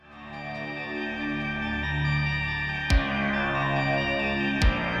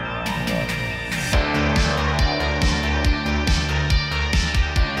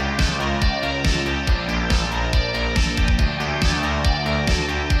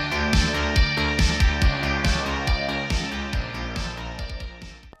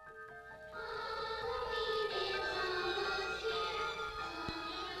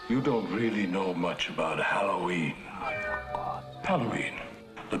You don't really know much about Halloween. Halloween.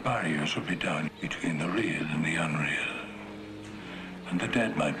 The barriers will be down between the real and the unreal. And the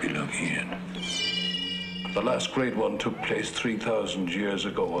dead might be looking in. The last great one took place 3,000 years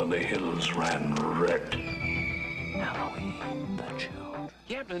ago when the hills ran red. Halloween, the children.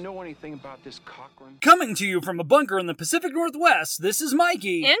 You happen to know anything about this Cochran? Coming to you from a bunker in the Pacific Northwest, this is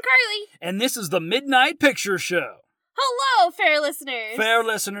Mikey. And Carly. And this is the Midnight Picture Show. Hello, fair listeners. Fair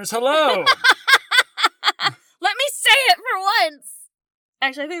listeners, hello. Let me say it for once.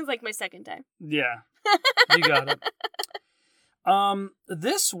 Actually, I think it's like my second time. Yeah, you got it.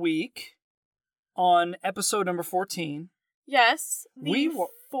 This week, on episode number 14. Yes, the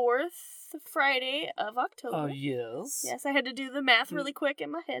fourth Friday of October. Yes. Yes, I had to do the math really quick in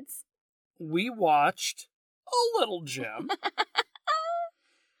my head. We watched a little gem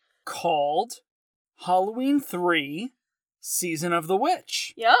called Halloween 3, Season of the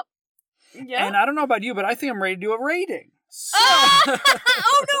Witch. Yep. And I don't know about you, but I think I'm ready to do a rating. So... Oh no,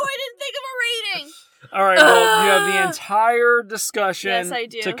 I didn't think of a rating. All right, well, you have the entire discussion Yes, I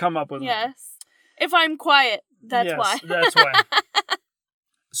do. to come up with. Yes. If I'm quiet, that's why. That's why.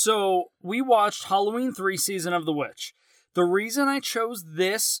 So, we watched Halloween 3, Season of the Witch. The reason I chose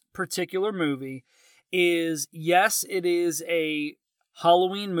this particular movie is, yes, it is a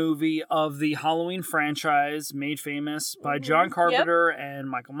Halloween movie of the Halloween franchise made famous by John Carpenter and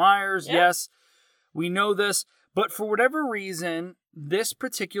Michael Myers. Yep. Yes, we know this. But for whatever reason, this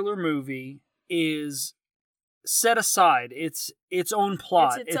particular movie is set aside. It's its own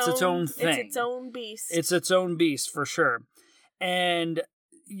plot. It's its own thing. It's its own beast. It's its own beast, for sure. And,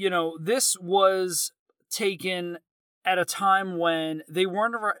 you know, this was taken at a time when they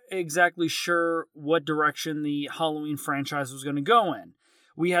weren't exactly sure what direction the Halloween franchise was going to go in.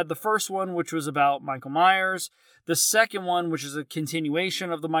 We had the first one, which was about Michael Myers. The second one, which is a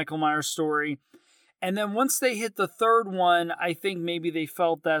continuation of the Michael Myers story. And then once they hit the third one, I think maybe they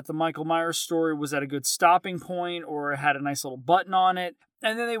felt that the Michael Myers story was at a good stopping point or had a nice little button on it.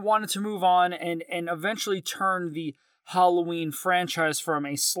 And then they wanted to move on and eventually turn the Halloween franchise from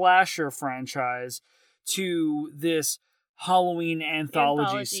a slasher franchise to this Halloween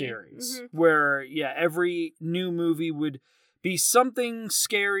anthology series. Mm-hmm. Where, every new movie would be something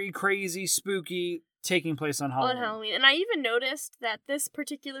scary, crazy, spooky, taking place on Halloween. And I even noticed that this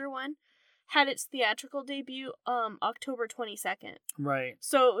particular one had its theatrical debut October 22nd. Right.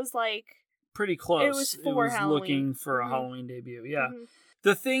 So it was like... pretty close. It was for Halloween. Looking for a Halloween debut, yeah. Mm-hmm.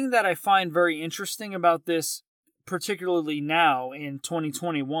 The thing that I find very interesting about this, particularly now in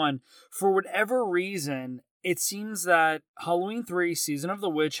 2021, for whatever reason, it seems that Halloween 3, Season of the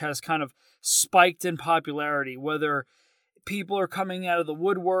Witch has kind of spiked in popularity, whether people are coming out of the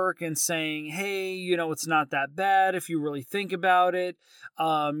woodwork and saying, hey, it's not that bad if you really think about it.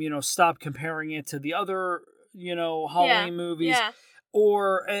 Stop comparing it to the other, Halloween movies. Yeah.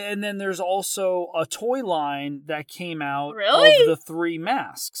 And then there's also a toy line that came out of the 3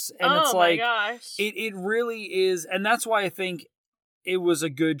 masks. And it's like, gosh. It really is. And that's why I think it was a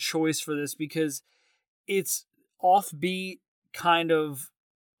good choice for this, because it's offbeat kind of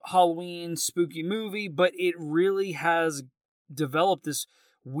Halloween spooky movie, but it really has developed this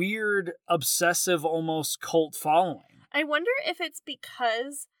weird, obsessive, almost cult following. I wonder if it's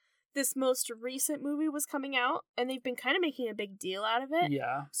because this most recent movie was coming out and they've been kind of making a big deal out of it.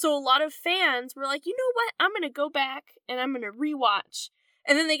 Yeah. So a lot of fans were like, you know what? I'm going to go back and I'm going to rewatch.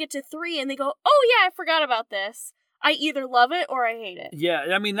 And then they get to 3 and they go, oh yeah, I forgot about this. I either love it or I hate it. Yeah,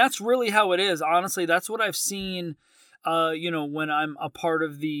 I mean, that's really how it is. Honestly, that's what I've seen, when I'm a part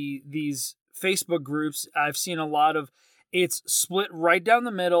of these Facebook groups. I've seen a lot of, it's split right down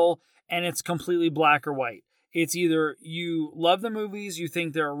the middle and it's completely black or white. It's either you love the movies, you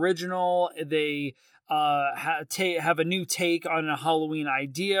think they're original, they have a new take on a Halloween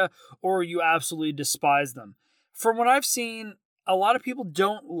idea, or you absolutely despise them. From what I've seen, a lot of people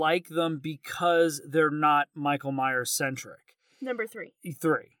don't like them because they're not Michael Myers centric. Number 3.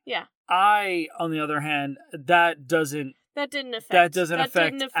 3. Yeah. I, on the other hand, that doesn't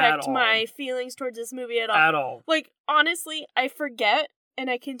affect my feelings towards this movie at all. At all. Like, honestly, I forget, and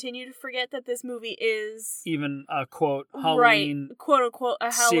I continue to forget that this movie is... even a, quote, Halloween... Right, quote-unquote,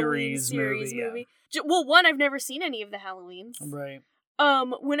 a Halloween series movie. Yeah. Well, one, I've never seen any of the Halloweens. Right.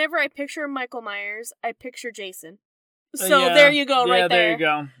 Whenever I picture Michael Myers, I picture Jason. So there you go, right there. Yeah, there you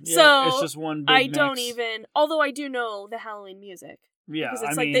go. Yeah, so it's just one big mix. don't even... Although I do know the Halloween music. Yeah, because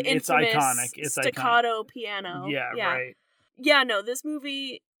it's the infamous it's iconic. It's staccato iconic. Piano. Yeah, right. Yeah, no, this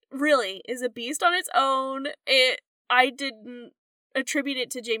movie really is a beast on its own. I didn't attribute it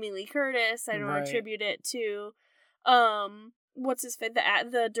to Jamie Lee Curtis. I don't attribute it to what's his face?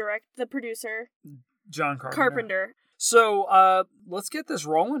 The producer. John Carpenter. So let's get this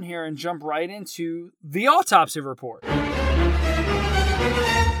rolling here and jump right into the autopsy report.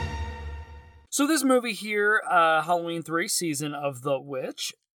 So this movie here, Halloween 3, Season of the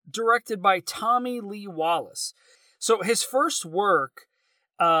Witch, directed by Tommy Lee Wallace. So his first work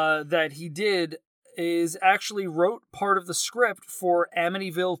that he did is actually wrote part of the script for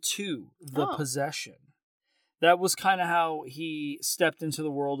Amityville 2, The Possession. That was kind of how he stepped into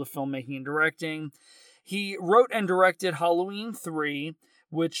the world of filmmaking and directing. He wrote and directed Halloween 3,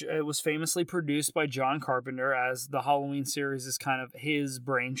 which was famously produced by John Carpenter, as the Halloween series is kind of his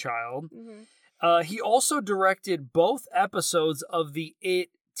brainchild. Mm-hmm. He also directed both episodes of the It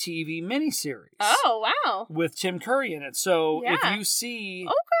TV miniseries. Oh, wow. With Tim Curry in it. So if you see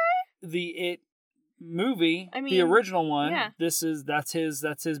the It movie, the original one, that's his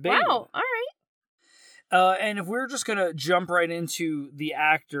baby. Wow, all right. And if we're just gonna jump right into the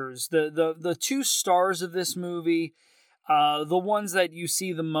actors, the two stars of this movie, the ones that you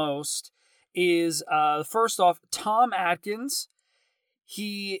see the most is first off Tom Atkins.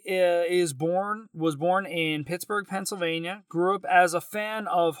 He was born in Pittsburgh, Pennsylvania. Grew up as a fan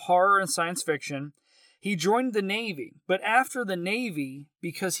of horror and science fiction. He joined the Navy, but after the Navy,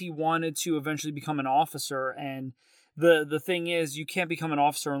 because he wanted to eventually become an officer, and the thing is, you can't become an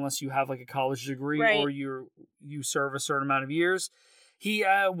officer unless you have like a college degree or you serve a certain amount of years. He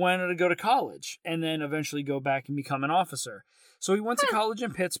wanted to go to college and then eventually go back and become an officer. So he went to college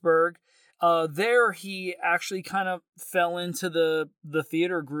in Pittsburgh. There, he actually kind of fell into the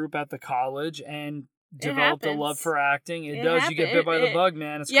theater group at the college and developed a love for acting. It does. You get bit by the bug,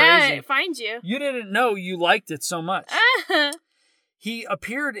 man. It's crazy. Yeah, it finds you. You didn't know you liked it so much. He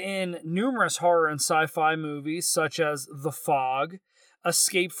appeared in numerous horror and sci-fi movies such as The Fog,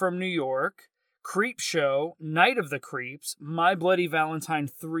 Escape from New York, Creepshow, Night of the Creeps, My Bloody Valentine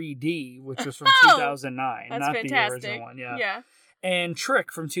 3D, which was from 2009, that's not fantastic. The original one. Yeah. And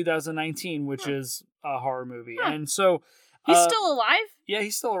Trick from 2019, which is a horror movie. And so he's still alive? Yeah,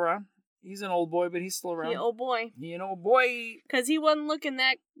 he's still around. He's an old boy, but he's still around. He old boy. He an old boy. Because he wasn't looking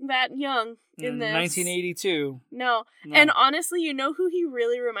that young in this. 1982. No. And honestly, you know who he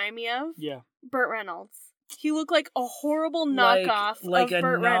really reminded me of? Yeah. Burt Reynolds. He looked like a horrible knockoff of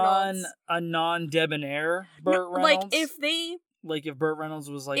Burt Reynolds. A non-debonair Burt Reynolds. If Burt Reynolds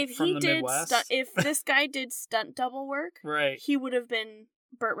was from the Midwest. If this guy did stunt double work, he would have been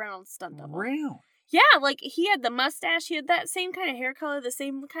Burt Reynolds' stunt double. Real? Yeah, like he had the mustache, he had that same kind of hair color, the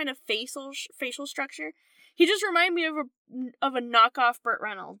same kind of facial structure. He just reminded me of a knockoff Burt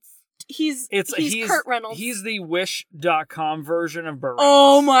Reynolds. He's Kurt Reynolds. He's the Wish.com version of Burt Reynolds.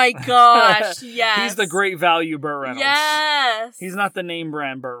 Oh my gosh, yes. He's the great value Burt Reynolds. Yes. He's not the name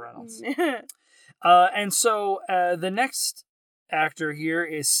brand Burt Reynolds. And so the next actor here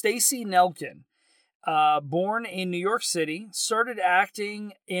is Stacey Nelkin. Born in New York City, started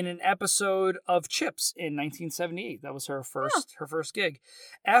acting in an episode of Chips in 1978. That was her first gig.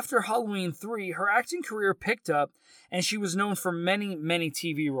 After Halloween 3, her acting career picked up, and she was known for many, many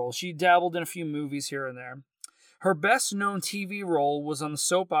TV roles. She dabbled in a few movies here and there. Her best-known TV role was on the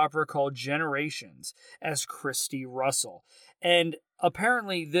soap opera called Generations as Christy Russell. And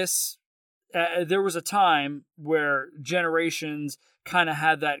apparently there was a time where Generations kind of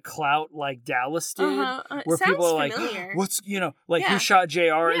had that clout like Dallas did, where people are like, who shot JR?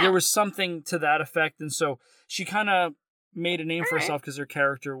 Yeah. There was something to that effect, and so she kind of made a name for herself because her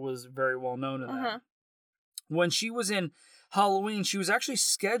character was very well known in that. When she was in Halloween, she was actually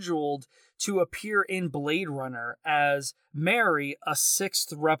scheduled to appear in Blade Runner as Mary, a sixth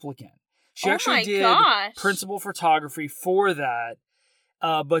replicant. She actually did principal photography for that,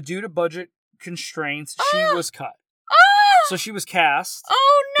 but due to budget constraints, she was cut. So she was cast.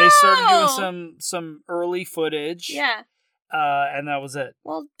 Oh no! They started doing some early footage. Yeah. And that was it.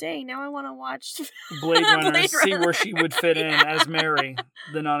 Well, dang, now I want to watch Blade Runner and see where she would fit in as Mary,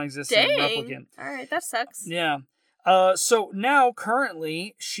 the non-existent replicant. Alright, that sucks. Yeah. So now,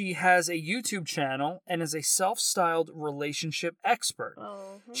 currently, she has a YouTube channel and is a self-styled relationship expert.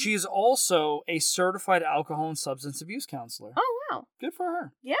 She is also a certified alcohol and substance abuse counselor. Oh, wow. Good for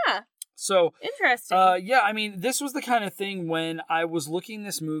her. Yeah. So, interesting. Yeah, I mean, this was the kind of thing when I was looking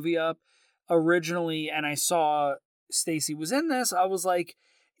this movie up originally and I saw Stacey was in this, I was like,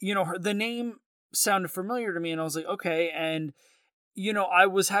 the name sounded familiar to me and I was like, okay. And, I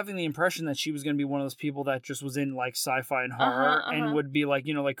was having the impression that she was going to be one of those people that just was in like sci-fi and horror and would be like,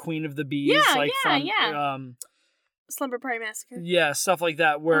 like Queen of the Bees. From Slumber Party Massacre. Yeah, stuff like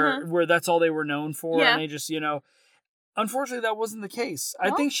that where that's all they were known for. Yeah. And they just, unfortunately, that wasn't the case.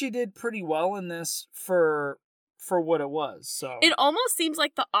 I think she did pretty well in this for for what it was. So it almost seems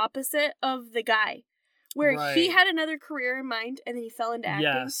like the opposite of the guy, where he Right. had another career in mind and then he fell into acting.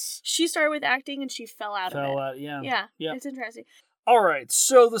 Yes. She started with acting and she fell out of it. Yeah. Yeah, Yep. it's interesting. All right.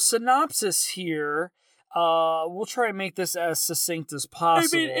 So the synopsis here, we'll try and make this as succinct as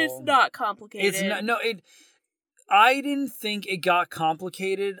possible. I mean, it's not complicated. It's not. No, I didn't think it got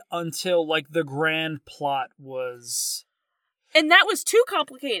complicated until like the grand plot was. And that was too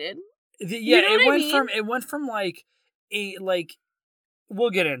complicated. Yeah, You know what I mean? It went from like a like. We'll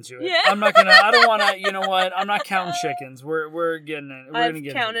get into it. Yeah. I'm not gonna. I don't want to. You know what? I'm not counting chickens. We're getting it. We're I've gonna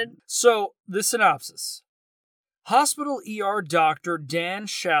get counted. Into it. So the synopsis: Hospital ER doctor Dan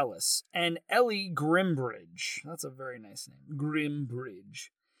Chalice and Ellie Grimbridge. That's a very nice name. Grimbridge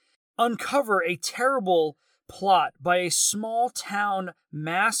uncover a terrible plot by a small town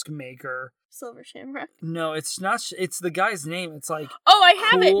mask maker. Silver Shamrock. No, it's not. It's the guy's name. It's like. Oh, I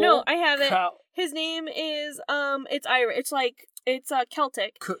have it. Cool No, I have it. Cow- His name is it's Irish. It's like it's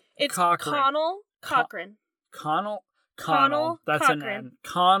Celtic. It's Cochran. Connell Cochran. Connell. That's Cochran. an N.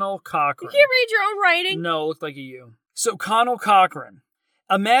 Connell You Cochran. can't read your own writing. No, it looked like a U. So Connell Cochran,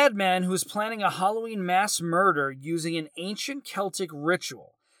 a madman who is planning a Halloween mass murder using an ancient Celtic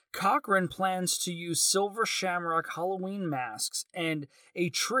ritual. Cochran plans to use silver shamrock Halloween masks and a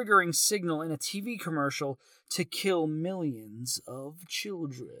triggering signal in a TV commercial to kill millions of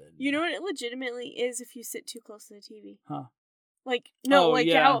children. You know what it legitimately is if you sit too close to the TV. Huh. Like no, Oh, like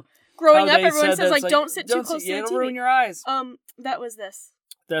yeah. how growing How up they everyone said says that's like don't sit too close to the it'll TV. ruin your eyes. That was this.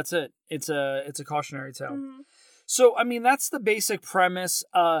 That's it. It's a cautionary tale. Mhm. So, I mean, that's the basic premise.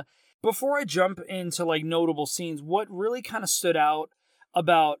 Before I jump into like notable scenes, what really kind of stood out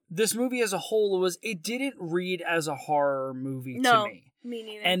about this movie as a whole was it didn't read as a horror movie No, to me. me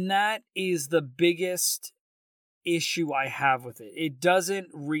neither. And that is the biggest issue I have with it. It doesn't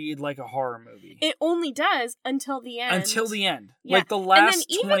read like a horror movie. It only does until the end. Until the end. Yeah. Like the And last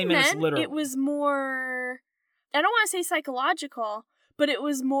then 20 even minutes, then, literally. it was more, I don't want to say psychological, but it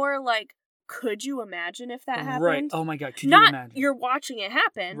was more like, could you imagine if that happened? Right. Oh my God. Can Not you imagine? you're watching it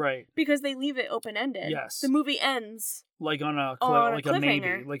happen. Right. Because they leave it open-ended. Yes. The movie ends. Like on a, On a like a maybe.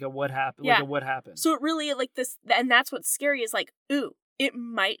 cliffhanger. Like a what happened. Yeah. Like a what happened. So it really, like this, and that's what's scary is like, ooh, it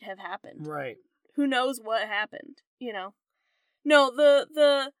might have happened. Right. Who knows what happened, you know? No,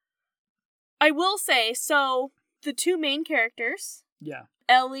 I will say, so the two main characters, Yeah.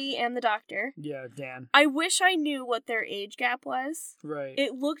 Ellie and the doctor, Yeah, Dan. I wish I knew what their age gap was. Right.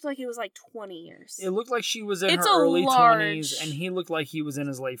 It looked like it was like 20 years. It looked like she was in It's her a early large- 20s, and he looked like he was in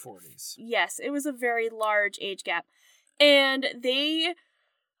his late 40s. Yes, it was a very large age gap. And they,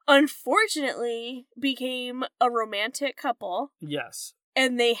 unfortunately, became a romantic couple. Yes.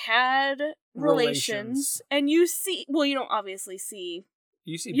 And they had relations. Relations. And you see, well, you don't obviously see.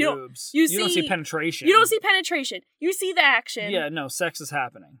 You see You don't- boobs. you don't see- see penetration. You don't see penetration. You see the action. Yeah, no, sex is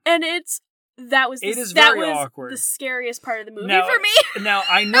happening. And that was It is very awkward. the scariest part of the movie Now- for me. Now,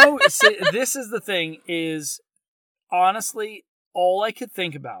 I know, this is the thing, is honestly, all I could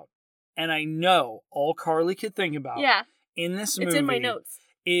think about, and I know all Carly could think about Yeah, in this movie it's in my notes.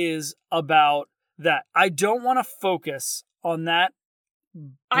 is about that. I don't want to focus on that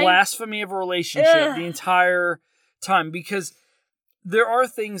blasphemy of a relationship Ugh. the entire time, because there are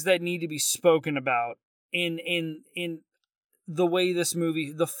things that need to be spoken about in the way this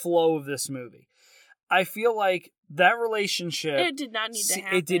movie, the flow of this movie. I feel like that relationship, It did not need to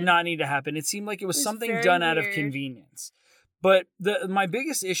happen. it did not need to happen. It seemed like it was It was something very done out of weird. convenience. But my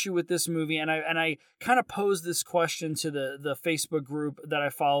biggest issue with this movie, and I kind of posed this question to the Facebook group that I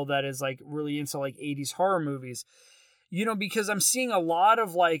follow that is like really into like 80s horror movies, you know, because I'm seeing a lot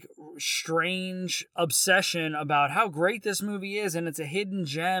of like strange obsession about how great this movie is and it's a hidden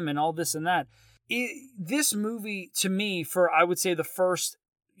gem and all this and that. This movie, to me, for I would say the first,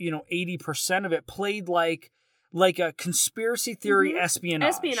 80% of it, played like a conspiracy theory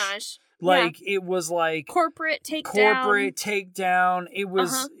espionage. Like, it was like corporate takedown. It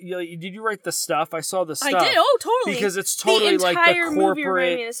was. Did you write the stuff? I saw the stuff. I did. Oh, totally. Because it's totally the like entire the movie reminded me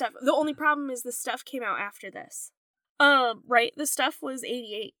corporate. of the stuff. The only problem is the stuff came out after this. Right. The stuff was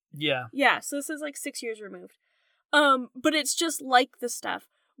 88. Yeah. Yeah. So this is like 6 years removed. But it's just like the stuff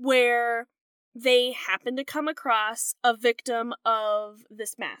where they happen to come across a victim of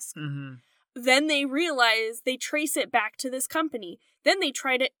this mask. Mm-hmm. Then they realize they trace it back to this company. Then they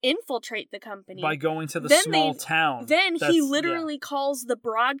try to infiltrate the company. By going to the Then small they- town. Then he That's- literally calls the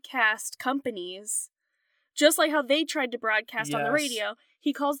broadcast companies, just like how they tried to broadcast on the Yes. radio.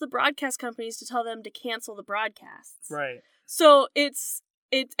 He calls the broadcast companies to tell them to cancel the broadcasts. Right. So it's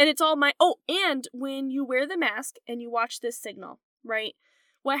all my. Oh, and when you wear the mask and you watch this signal, right?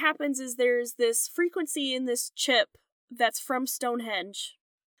 what happens is there's this frequency in this chip that's from Stonehenge.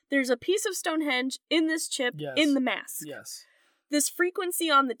 There's a piece of Stonehenge in this chip in the mask. Yes. This frequency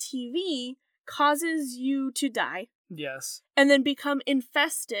on the TV causes you to die. Yes. And then become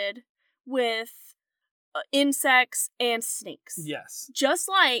infested with insects and snakes. Yes. Just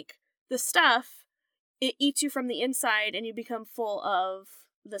like the stuff, it eats you from the inside and you become full of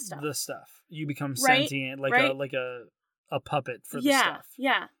the stuff. You become sentient, like a puppet for the stuff.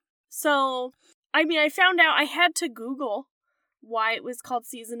 Yeah. So, I mean, I found out I had to Google why it was called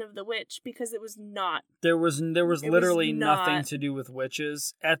Season of the Witch, because it was not. There was literally nothing to do with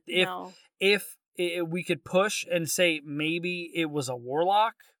witches. If we could push and say maybe it was a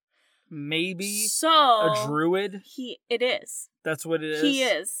warlock, maybe a druid. It is. That's what it is. He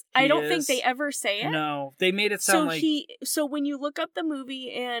is. I don't think they ever say it. No, they made it sound like. So when you look up the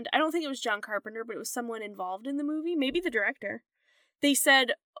movie, and I don't think it was John Carpenter, but it was someone involved in the movie, maybe the director. They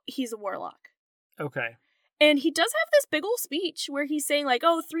said he's a warlock. Okay. And he does have this big old speech where he's saying, like,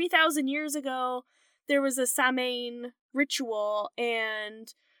 3,000 years ago, there was a Samhain ritual,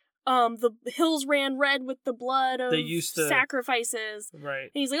 and the hills ran red with the blood of sacrifices. Right.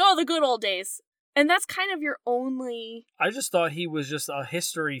 And he's like, the good old days. And that's kind of your only... I just thought he was just a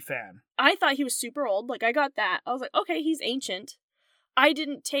history fan. I thought he was super old. Like, I got that. I was like, okay, he's ancient. I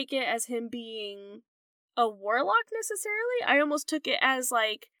didn't take it as him being a warlock necessarily. I almost took it as,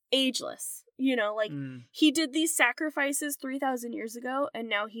 like, ageless. You know, like, he did these sacrifices 3,000 years ago, and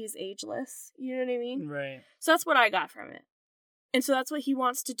now he's ageless. You know what I mean? Right. So that's what I got from it. And so that's what he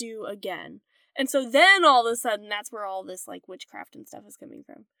wants to do again. And so then all of a sudden, that's where all this, like, witchcraft and stuff is coming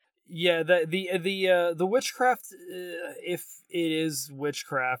from. Yeah, the witchcraft, if it is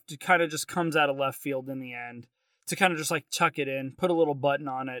witchcraft, it kind of just comes out of left field in the end to kind of just, like, tuck it in, put a little button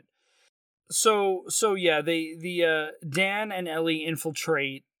on it. So yeah, Dan and Ellie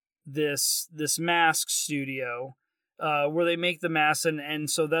infiltrate this mask studio where they make the mask, and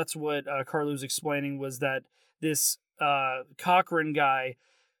so that's what Carly was explaining, was that this Cochran guy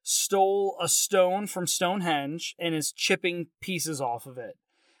stole a stone from Stonehenge and is chipping pieces off of it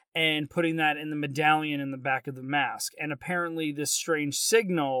and putting that in the medallion in the back of the mask, and apparently this strange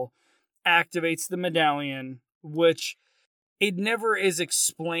signal activates the medallion, which it never is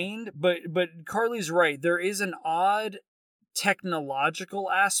explained, but Carly's right, there is an odd technological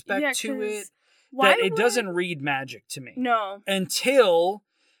aspect to it that it doesn't read magic to me. No. Until,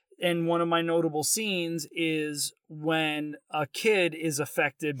 and one of my notable scenes is when a kid is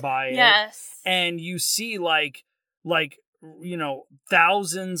affected by it. Yes. And you see like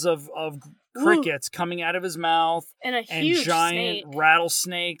thousands of crickets coming out of his mouth and a huge giant snake.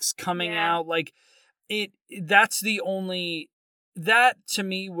 Rattlesnakes coming out. Like that to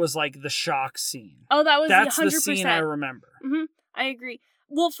me was like the shock scene. Oh, that was 100%. That's the scene I remember. Mm-hmm. I agree.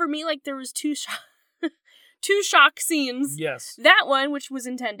 Well, for me, like, there was two shock scenes. Yes. That one, which was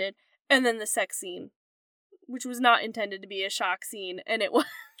intended, and then the sex scene, which was not intended to be a shock scene, and it was.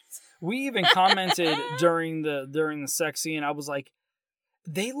 We even commented during the sex scene. I was like,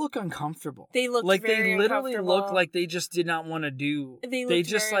 they look uncomfortable. They look like very they literally uncomfortable. look like they just did not want to do. They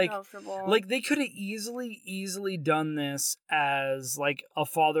just very like uncomfortable. Like they could have easily done this as like a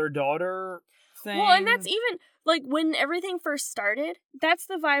father-daughter thing. Well, and that's even like when everything first started. That's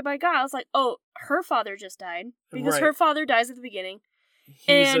the vibe I got. I was like, oh, her father just died because her father dies at the beginning,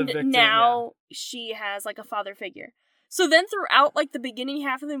 He's and a victim, now she has like a father figure. So then throughout like the beginning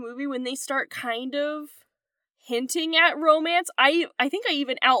half of the movie, when they start kind of hinting at romance, I think I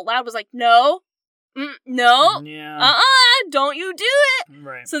even out loud was like, no, don't you do it.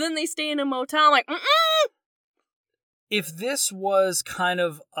 Right. So then they stay in a motel. I'm like, If this was kind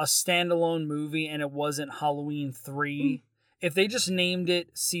of a standalone movie and it wasn't Halloween 3, if they just named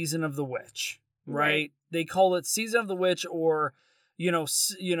it Season of the Witch, right? They call it Season of the Witch, or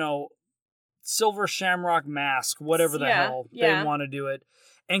Silver Shamrock Mask, whatever the hell they want to do it,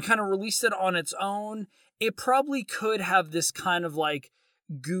 and kind of released it on its own, it probably could have this kind of like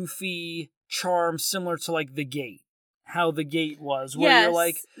goofy charm similar to like The Gate. How The Gate was, where you're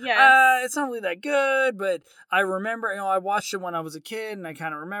like, it's not really that good, but I remember, I watched it when I was a kid and I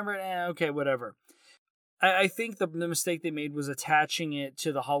kind of remember it, okay, whatever. I think the mistake they made was attaching it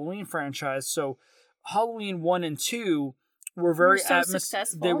to the Halloween franchise. So Halloween 1 and 2 were very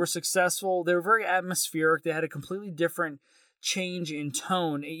successful. They were successful. They were very atmospheric. They had a completely different change in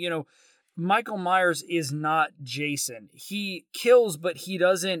tone. Michael Myers is not Jason. He kills, but he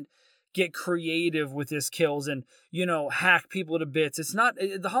doesn't get creative with his kills. And, hack people to bits. It's not,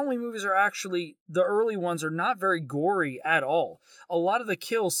 the Halloween movies are actually, the early ones are not very gory at all. A lot of the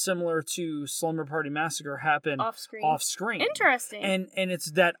kills, similar to Slumber Party Massacre, happen off screen. Interesting. And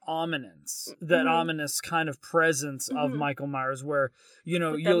it's that ominous kind of presence of Michael Myers where,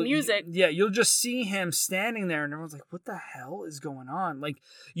 with the music. You'll just see him standing there and everyone's like, what the hell is going on? Like,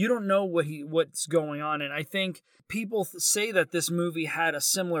 you don't know what's going on. And I think people say that this movie had a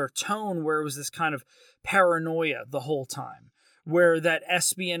similar tone where it was this kind of paranoia the whole time, where that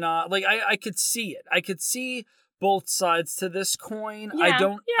espionage, like I could see it. I could see both sides to this coin.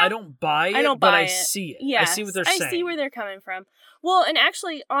 Yeah, I don't buy it, but I see it. Yes, I see what they're saying. I see where they're coming from. Well, and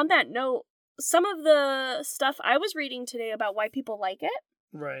actually on that note, some of the stuff I was reading today about why people like it.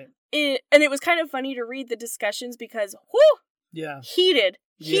 Right. And it was kind of funny to read the discussions because heated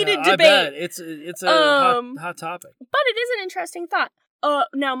debate. I bet. It's a hot topic. But it is an interesting thought.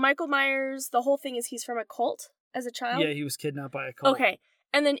 Now Michael Myers, the whole thing is he's from a cult as a child. Yeah, he was kidnapped by a cult. Okay.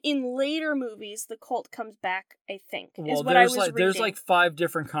 And then in later movies, the cult comes back, I think, well, is what I was reading. There's like 5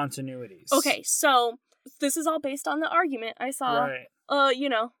 different continuities. Okay, so this is all based on the argument I saw,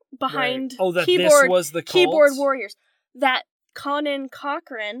 behind this was the cult? Keyboard Warriors. That Conan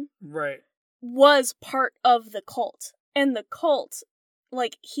Cochran was part of the cult. And the cult,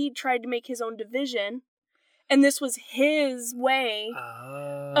 like, he tried to make his own division. And this was his way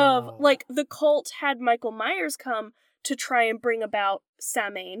of, like, the cult had Michael Myers come to try and bring about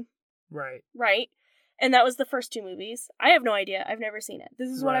Samhain. Right. Right? And that was the first 2 movies. I have no idea. I've never seen it. This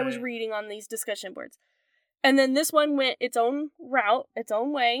is what I was reading on these discussion boards. And then this one went its own route, its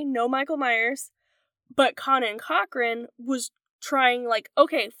own way. No Michael Myers. But Conan Cochran was trying, like,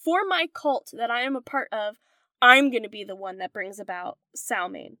 okay, for my cult that I am a part of, I'm going to be the one that brings about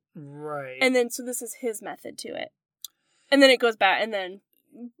Samhain. Right. And then, so this is his method to it. And then it goes back, and then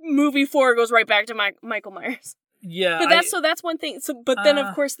movie 4 goes right back to Michael Myers. Yeah. But that's one thing. So, but then,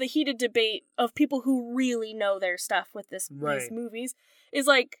 of course, the heated debate of people who really know their stuff with these movies is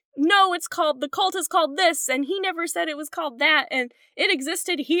like, no, the cult is called this, and he never said it was called that, and it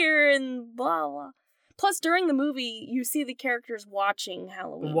existed here, and blah, blah. Plus, during the movie, you see the characters watching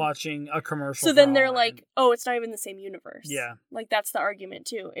Halloween. Watching a commercial. So then they're like, oh, it's not even the same universe. Yeah. Like, that's the argument,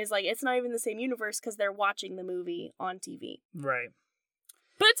 too. Is like, it's not even the same universe because they're watching the movie on TV. Right.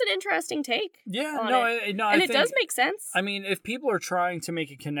 But it's an interesting take. Yeah, and it does make sense. I mean, if people are trying to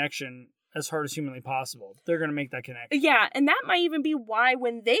make a connection as hard as humanly possible, they're going to make that connection. Yeah, and that might even be why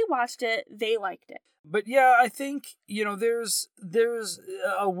when they watched it, they liked it. But yeah, I think, there's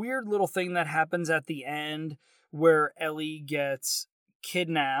a weird little thing that happens at the end where Ellie gets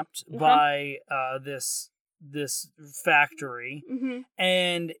kidnapped by this factory,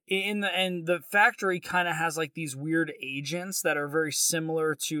 and in the end the factory kind of has like these weird agents that are very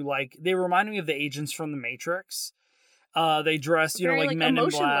similar to, like, they remind me of the agents from the Matrix. They dress, very, like Men in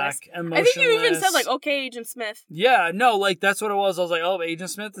Black, emotionless. I think you even said, like, okay, Agent Smith. Yeah, no, like, that's what it was. I was like, oh, Agent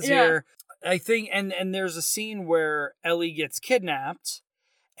Smith is here. I think, and there's a scene where Ellie gets kidnapped,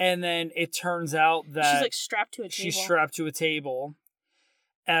 and then it turns out that she's, like, strapped to a table. She's strapped to a table,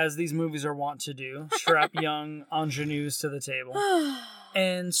 as these movies are wont to do. Strap young ingenues to the table.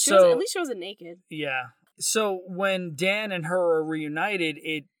 And so... at least she wasn't naked. Yeah. So when Dan and her are reunited,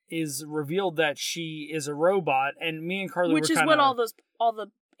 it is revealed that she is a robot, and me and Carly Which were is what all the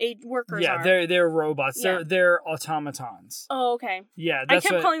aid workers are. Yeah, they're robots. Yeah. They're automatons. Oh, okay. Yeah, I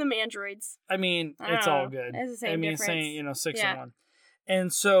kept calling them androids. I mean, it's all good. It's the same difference. Saying, 6 in 1.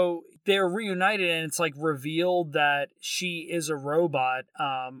 And so they're reunited, and it's like revealed that she is a robot,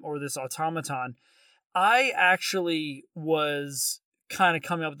 or this automaton. I actually was kind of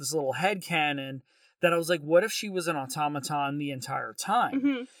coming up with this little headcanon that I was like, what if she was an automaton the entire time?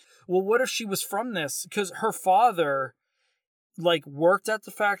 Mm-hmm. Well, what if she was from this? Because her father, like, worked at the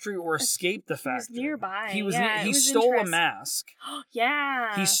factory or escaped the factory. He was nearby. He stole a mask.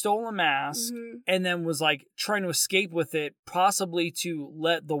 Yeah. He stole a mask and then was, like, trying to escape with it, possibly to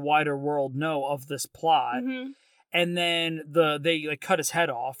let the wider world know of this plot. Mm-hmm. And then they like cut his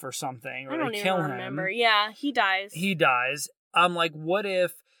head off or something, or they kill him. I don't even remember. Yeah, he dies. I'm like, what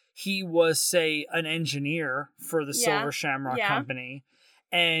if he was, say, an engineer for the Silver Shamrock Company,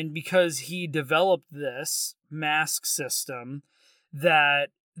 and because he developed this mask system, that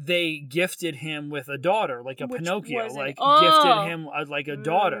they gifted him with a daughter, like a Pinocchio, gifted him like a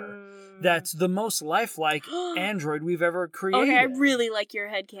daughter. That's the most lifelike android we've ever created. Okay, I really like your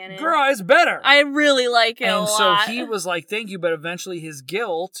headcanon. Girl, it's better. I really like it a lot. And so he was like, thank you, but eventually his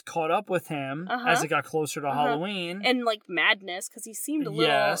guilt caught up with him as it got closer to Halloween. And, like, madness, because he seemed a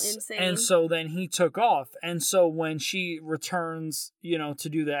little insane. And so then he took off. And so when she returns, to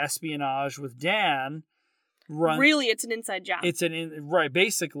do the espionage with Dan, really it's an inside job. It's right,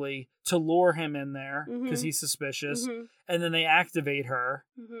 basically to lure him in there because he's suspicious, and then they activate her,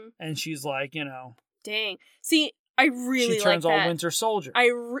 and she's like, dang. See, I really she turns like all that. Winter Soldier.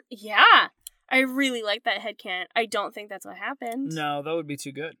 I really like that headcanon. I don't think that's what happened. No, that would be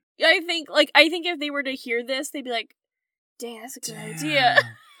too good. I think if they were to hear this, they'd be like, dang, that's a good idea.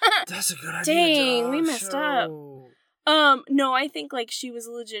 That's a good idea. Dang, we messed up. Show. No, I think she was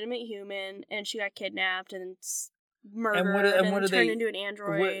a legitimate human and she got kidnapped and murdered and turned into an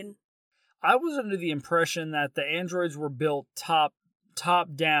android. I was under the impression that the androids were built top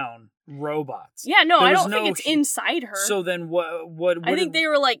down robots. Yeah, no, I don't think it's inside her. So then what I think they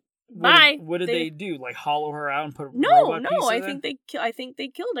were like, bye. What did they do? Like hollow her out and put robot pieces in? I think they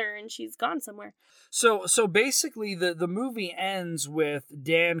killed her and she's gone somewhere. So basically the movie ends with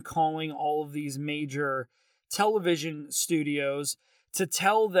Dan calling all of these major television studios to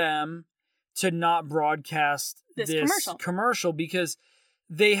tell them to not broadcast this commercial because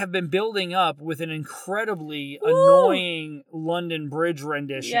they have been building up with an incredibly annoying London Bridge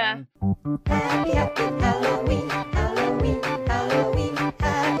rendition. Yeah. Happy, happy Halloween, Halloween, Halloween,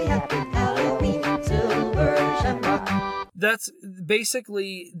 happy, happy Halloween, Silver Shamrock. That's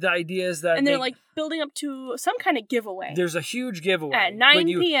basically the idea is that... And they're building up to some kind of giveaway. There's a huge giveaway. At 9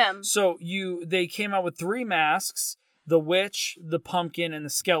 p.m. So they came out with 3 masks, the witch, the pumpkin, and the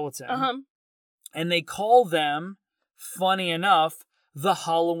skeleton. And they call them, funny enough, the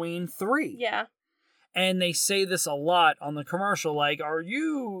Halloween 3. Yeah. And they say this a lot on the commercial, like, are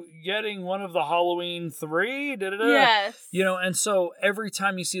you getting one of the Halloween 3? Da-da-da. Yes. And so every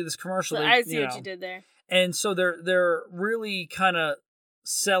time you see this commercial... I see what you did there. And so they're really kind of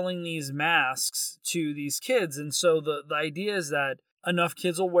selling these masks to these kids. And so the idea is that enough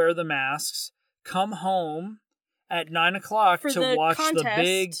kids will wear the masks, come home at 9 o'clock to watch the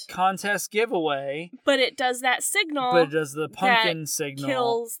big contest giveaway. But it does that signal. But it does the pumpkin signal.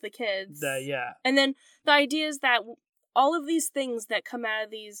 Kills the kids. Yeah. And then the idea is that all of these things that come out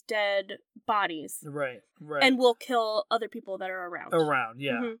of these dead bodies. Right. And will kill other people that are around.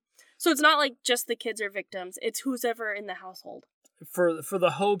 Yeah. So it's not like just the kids are victims. It's who's ever in the household. For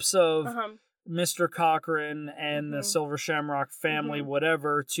the hopes of Mr. Cochran and the Silver Shamrock family,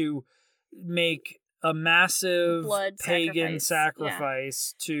 whatever, to make a massive blood pagan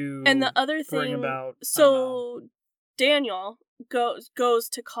sacrifice to and the other thing, bring about. So Daniel goes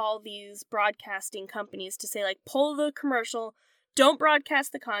to call these broadcasting companies to say, pull the commercial, don't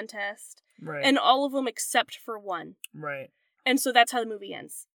broadcast the contest, right? And all of them except for one, right? And so that's how the movie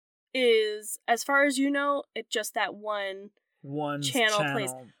ends. Is, as far as you know, it's just that one channel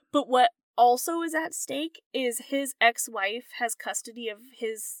plays. But what also is at stake is his ex-wife has custody of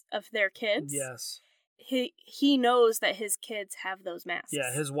their kids. Yes. He knows that his kids have those masks.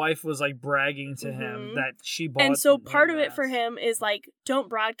 Yeah, his wife was bragging to him that she bought. And so part of it for him is don't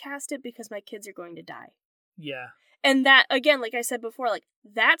broadcast it because my kids are going to die. Yeah. And that, again, like I said before,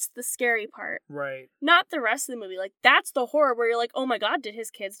 that's the scary part. Right. Not the rest of the movie. That's the horror where you're like, oh my god, did his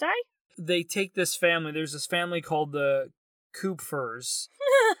kids die? They take this family, there's this family called the Kupfers,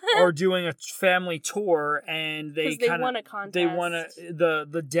 are doing a family tour, and they won a contest. They won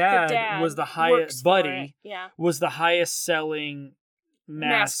the dad was the highest, Buddy, was the highest selling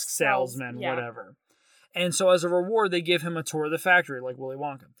mask salesman, whatever. And so as a reward, they give him a tour of the factory, like Willy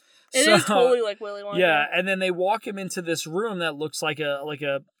Wonka. It is totally like Willy Wonka. Yeah, and then they walk him into this room that looks like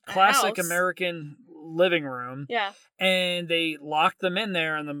a classic American living room. Yeah. And they lock them in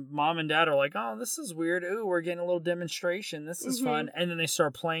there, and the mom and dad are like, oh, this is weird. Ooh, we're getting a little demonstration. This is fun. And then they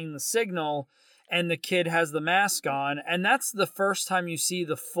start playing the signal, and the kid has the mask on, and that's the first time you see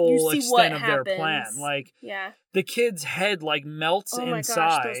the full extent of their plan. The kid's head melts inside. Oh my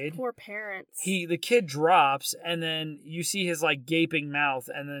gosh, those poor parents. The kid drops, and then you see his gaping mouth,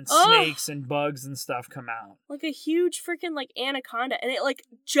 and then snakes and bugs and stuff come out. Like a huge freaking anaconda, and it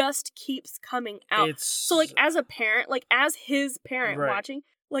just keeps coming out. So as a parent, as his parent watching,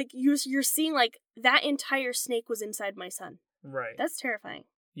 you're seeing that entire snake was inside my son. Right. That's terrifying.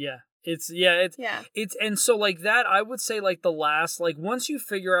 Yeah. It's and so that I would say the last once you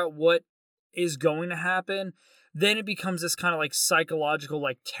figure out what is going to happen, then it becomes this kind of psychological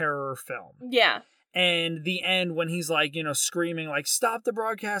terror film. Yeah. And the end when he's screaming stop the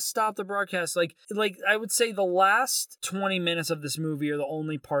broadcast, like I would say the last 20 minutes of this movie are the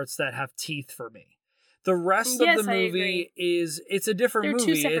only parts that have teeth for me. The rest of the movie it's a different movie.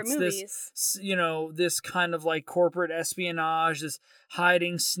 Two separate movies. This kind of corporate espionage, this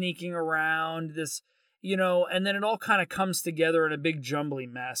hiding, sneaking around, this, and then it all kind of comes together in a big jumbly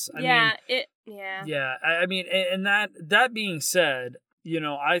mess. I mean, and that being said,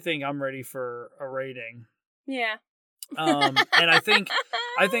 I think I'm ready for a rating. Yeah. And I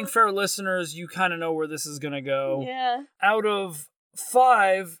think fair listeners, you kind of know where this is going to go. Yeah. Out of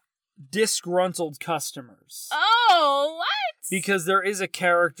 5 disgruntled customers. Oh, what? Because there is a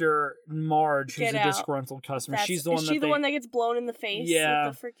character, Marge, who's Get a out. disgruntled customer. She's the one is that she the one that gets blown in the face? Yeah.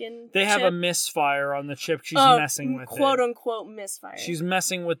 With the freaking they have chip? a misfire on the chip. She's messing with quote it. unquote misfire. She's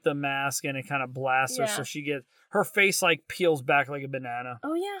messing with the mask and it kind of blasts her, so her face like peels back like a banana.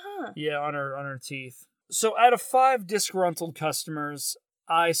 Oh yeah, huh? Yeah, on her teeth. So out of 5 disgruntled customers,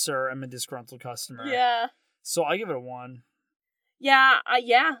 I, sir, am a disgruntled customer. Yeah. So I give it a 1. Yeah,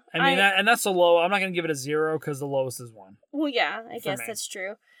 yeah. I mean, and that's a low. I'm not going to give it a 0 because the lowest is 1. Well, yeah, I guess me. that's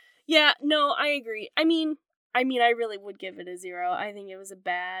true. Yeah, no, I agree. I mean, I really would give it a 0. I think it was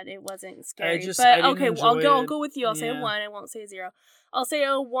it wasn't scary. I but didn't okay, enjoy I'll it. go with you. I'll say a Yeah. 1. I won't say a 0. I'll say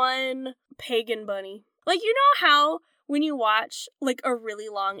a 1 pagan bunny. Like, you know how when you watch like a really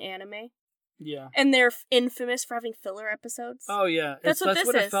long anime Yeah. and they're infamous for having filler episodes? Oh yeah, That's what this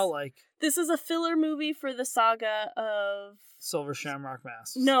it is. felt like. This is a filler movie for the saga of Silver Shamrock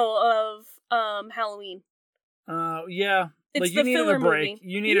Masks. of Halloween. Yeah. It's like the you needed filler a break. movie.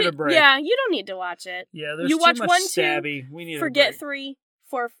 You needed a break. Yeah, you don't need to watch it. Yeah. There's You too watch much 1, 2, stabby. We need Forget a break.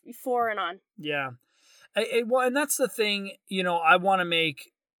 3, 4 and on. Yeah. Well, and that's the thing. I want to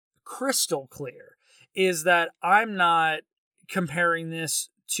make crystal clear is that I'm not comparing this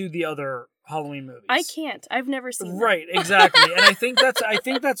to the other Halloween movies. I can't. I've never seen that. Right, exactly. And I think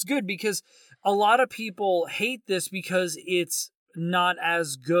that's good because a lot of people hate this because it's not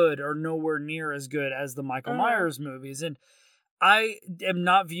as good or nowhere near as good as the Michael Myers movies. And I am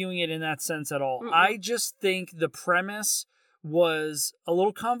not viewing it in that sense at all. Mm-mm. I just think the premise was a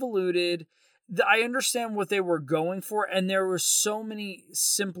little convoluted. I understand what they were going for, and there were so many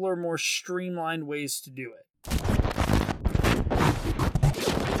simpler, more streamlined ways to do it.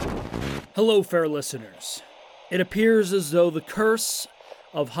 Hello, fair listeners. It appears as though the curse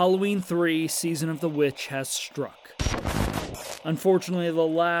of Halloween 3 Season of the Witch has struck. Unfortunately, the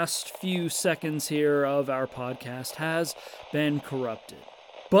last few seconds here of our podcast has been corrupted.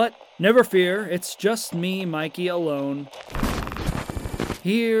 But never fear, it's just me, Mikey, alone,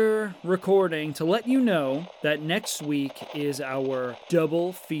 here recording to let you know that next week is our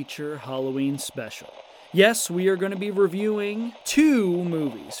double feature Halloween special. Yes, we are going to be reviewing 2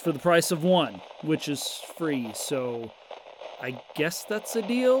 movies for the price of 1, which is free, so I guess that's a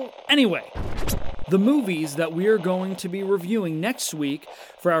deal. Anyway, the movies that we are going to be reviewing next week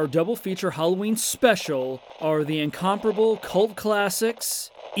for our double feature Halloween special are the incomparable cult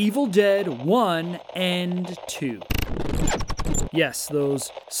classics Evil Dead 1 and 2. Yes,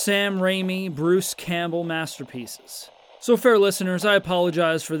 those Sam Raimi, Bruce Campbell masterpieces. So, fair listeners, I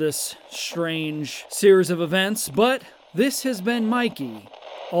apologize for this strange series of events, but this has been Mikey,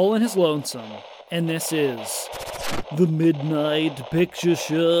 all in his lonesome, and this is The Midnight Picture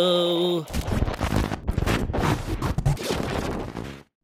Show.